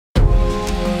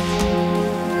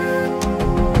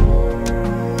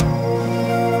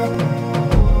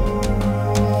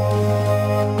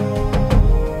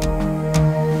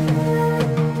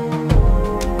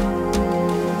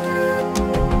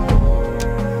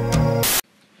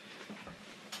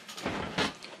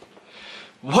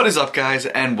What is up, guys,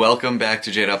 and welcome back to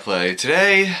JdotPlay.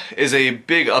 Today is a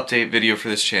big update video for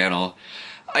this channel.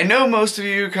 I know most of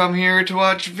you come here to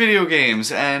watch video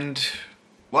games and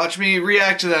watch me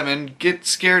react to them and get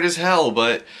scared as hell,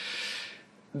 but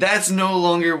that's no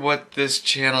longer what this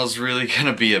channel is really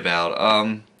gonna be about.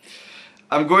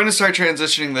 I'm going to start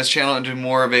transitioning this channel into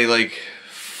more of a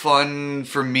fun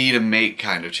for me to make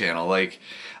kind of channel.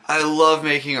 I love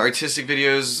making artistic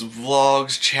videos,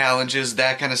 vlogs, challenges,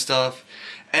 that kind of stuff.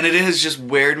 And it has just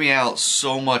weared me out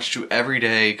so much to every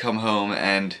day come home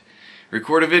and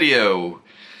record a video,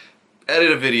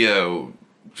 edit a video,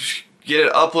 get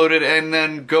it uploaded, and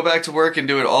then go back to work and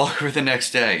do it all over the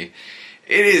next day.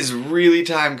 It is really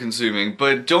time consuming,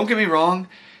 but don't get me wrong,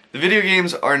 the video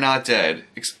games are not dead.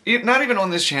 Not even on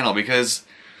this channel, because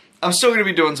I'm still going to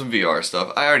be doing some VR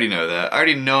stuff. I already know that. I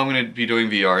already know I'm going to be doing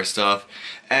VR stuff.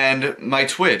 And my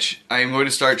Twitch, I am going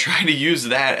to start trying to use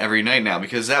that every night now,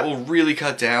 because that will really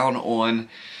cut down on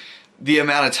the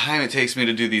amount of time it takes me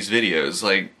to do these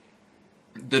videos.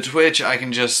 The Twitch, I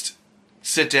can just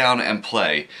sit down and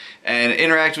play and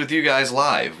interact with you guys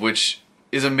live, which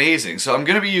is amazing. So I'm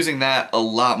going to be using that a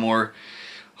lot more,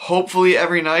 hopefully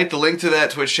every night. The link to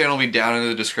that Twitch channel will be down in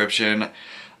the description.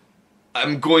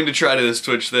 I'm going to try to this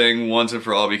Twitch thing once and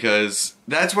for all, because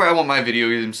that's where I want my video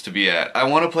games to be at. I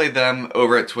want to play them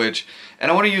over at Twitch,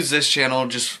 and I want to use this channel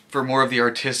just for more of the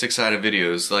artistic side of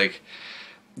videos, like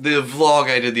the vlog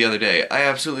I did the other day. I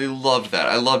absolutely loved that.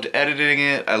 I loved editing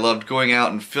it, I loved going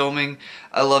out and filming,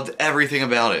 I loved everything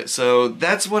about it. So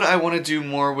that's what I want to do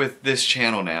more with this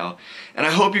channel now. And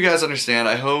I hope you guys understand.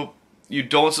 I hope you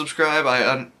don't subscribe.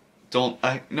 I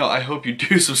hope you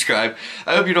do subscribe.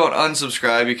 I hope you don't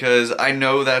unsubscribe, because I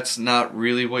know that's not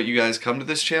really what you guys come to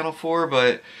this channel for,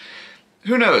 but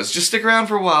who knows? Just stick around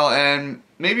for a while and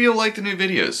maybe you'll like the new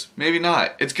videos. Maybe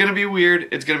not. It's gonna be weird.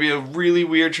 It's gonna be a really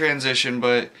weird transition,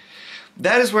 but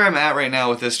that is where I'm at right now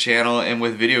with this channel and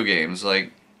with video games.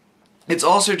 It's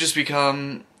also just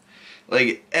become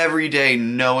every day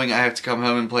knowing I have to come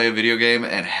home and play a video game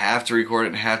and have to record it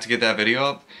and have to get that video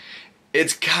up.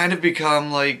 It's kind of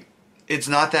become it's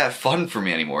not that fun for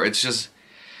me anymore. It's just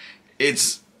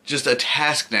a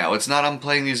task now. It's not I'm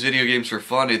playing these video games for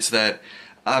fun, it's that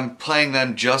I'm playing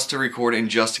them just to record and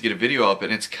just to get a video up,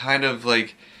 and it's kind of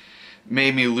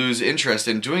made me lose interest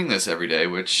in doing this every day,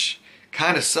 which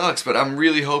kind of sucks, but I'm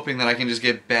really hoping that I can just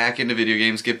get back into video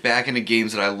games, get back into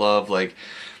games that I love. I'm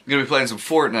gonna be playing some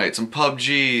Fortnite, some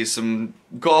PUBG, some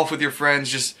golf with your friends,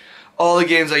 just all the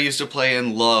games I used to play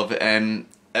and love, and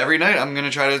every night I'm going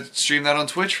to try to stream that on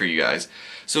Twitch for you guys.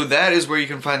 So that is where you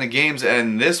can find the games,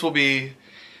 and this will be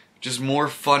just more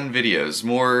fun videos,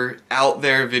 more out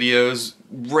there videos,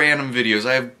 random videos.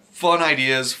 I have fun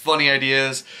ideas, funny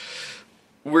ideas.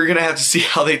 We're going to have to see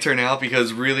how they turn out,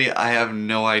 because really I have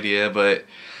no idea, but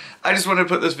I just wanted to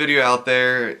put this video out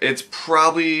there. It's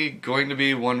probably going to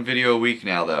be one video a week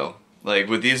now though.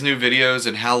 With these new videos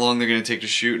and how long they're going to take to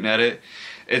shoot and edit,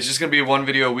 it's just going to be one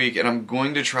video a week, and I'm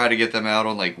going to try to get them out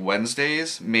on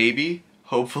Wednesdays, maybe,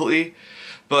 hopefully.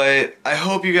 But I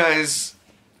hope you guys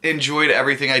enjoyed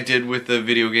everything I did with the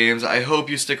video games. I hope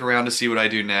you stick around to see what I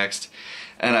do next,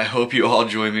 and I hope you all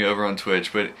join me over on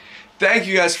Twitch. But thank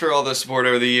you guys for all the support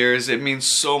over the years. It means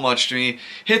so much to me.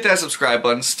 Hit that subscribe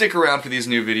button, stick around for these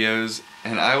new videos,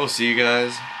 and I will see you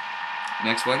guys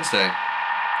next Wednesday.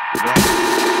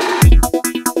 Goodbye.